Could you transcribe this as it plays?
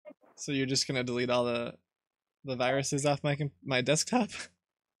So you're just gonna delete all the viruses off my desktop?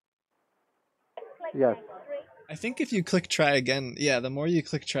 Yes. I think if you click try again, yeah, the more you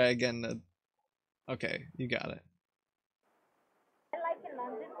click try again, okay, you got it.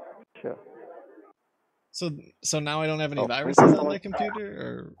 Sure. So so now I don't have any So thank you viruses so on my much.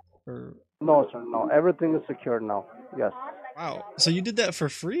 computer or No, sir. No, everything is secure now. Yes. wow. So you did that for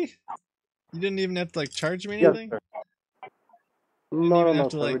free? You didn't even have to like charge me Yes, anything? sir. You didn't No, no, even have no,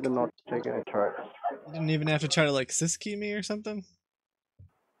 to sir. We do like not take any charge. you didn't even have to try to like syskey me or something?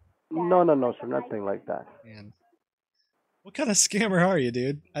 No, no, no, sir. Nothing like that. Man. What kind of scammer are you,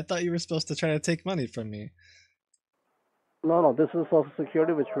 dude? I thought you were supposed to try to take money from me. No, no. This is Social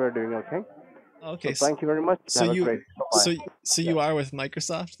Security, which we are doing. Okay. Okay, So thank you very much. so Have a you great. Bye. so so Yes. you are with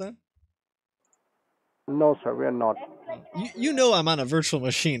Microsoft then? No, sir. We are not. You know I'm on a virtual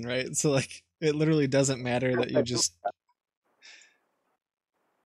machine, right? So like it literally doesn't matter Yes, that I you do. just